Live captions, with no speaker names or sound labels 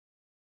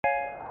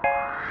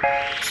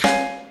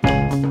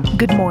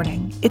Good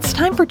morning. It's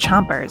time for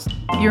Chompers,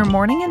 your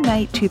morning and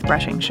night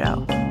toothbrushing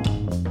show.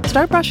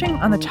 Start brushing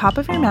on the top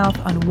of your mouth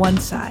on one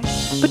side,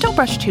 but don't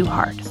brush too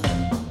hard.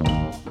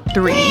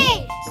 3,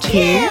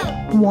 2,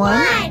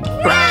 1,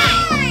 brush.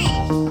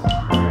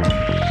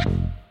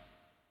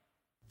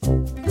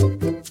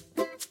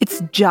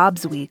 It's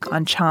Jobs Week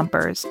on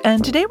Chompers,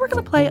 and today we're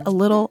going to play a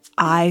little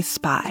I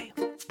SPY.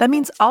 That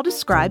means I'll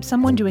describe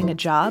someone doing a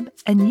job,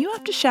 and you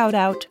have to shout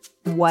out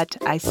what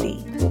I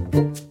see.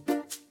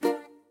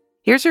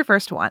 Here's your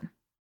first one.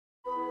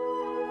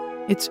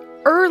 It's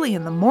early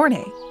in the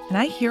morning, and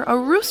I hear a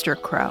rooster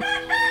crow.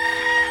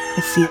 I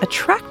see a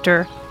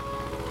tractor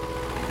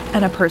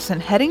and a person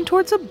heading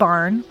towards a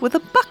barn with a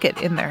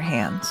bucket in their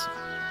hands.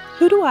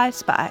 Who do I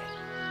spy?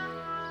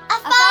 A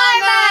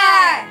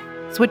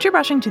farmer! Switch your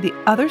brushing to the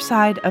other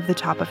side of the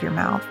top of your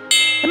mouth,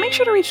 and make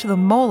sure to reach the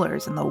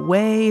molars in the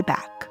way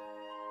back.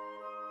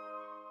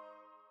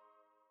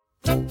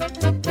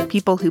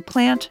 People who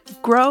plant,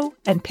 grow,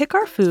 and pick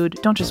our food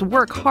don't just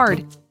work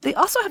hard, they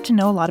also have to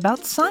know a lot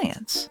about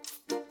science.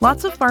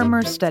 Lots of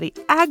farmers study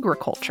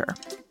agriculture.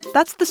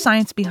 That's the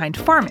science behind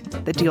farming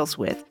that deals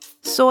with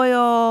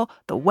soil,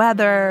 the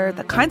weather,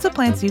 the kinds of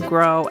plants you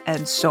grow,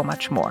 and so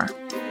much more.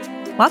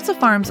 Lots of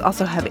farms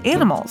also have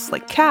animals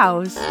like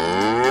cows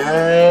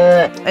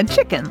and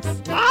chickens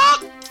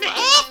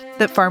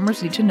that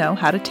farmers need to know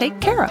how to take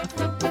care of.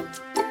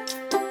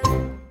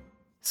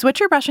 Switch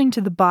your brushing to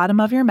the bottom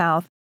of your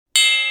mouth,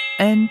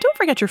 and don't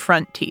forget your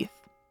front teeth.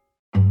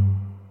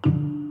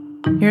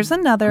 Here's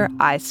another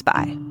I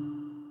Spy.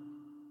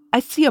 I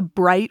see a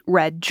bright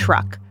red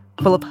truck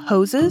full of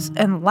hoses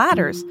and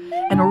ladders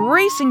and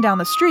racing down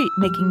the street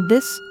making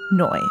this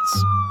noise.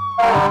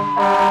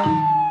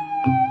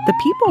 The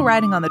people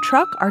riding on the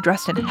truck are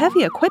dressed in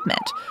heavy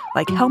equipment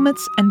like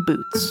helmets and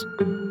boots.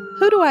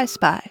 Who do I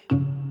spy?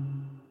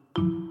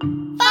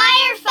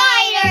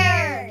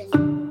 Firefighters!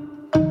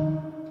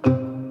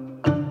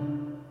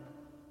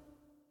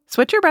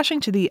 Switch your brushing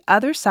to the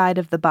other side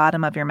of the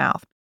bottom of your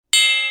mouth,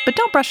 but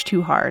don't brush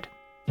too hard.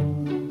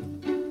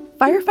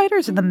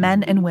 Firefighters are the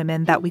men and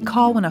women that we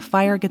call when a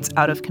fire gets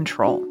out of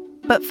control.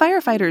 But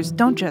firefighters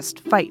don't just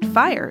fight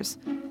fires.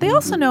 They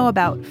also know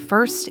about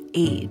first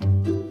aid.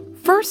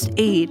 First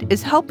aid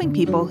is helping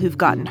people who've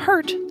gotten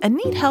hurt and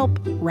need help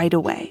right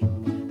away.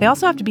 They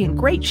also have to be in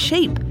great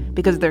shape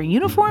because their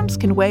uniforms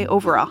can weigh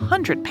over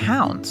 100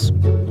 pounds.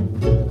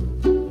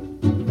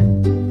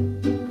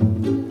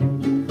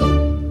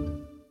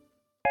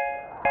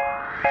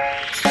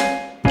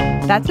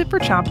 That's it for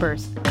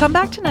Chompers. Come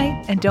back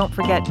tonight and don't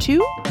forget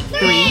to 3,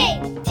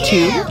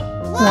 2,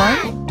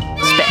 1,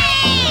 spit.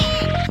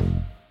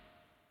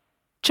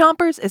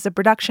 Chompers is a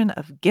production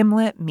of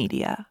Gimlet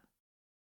Media.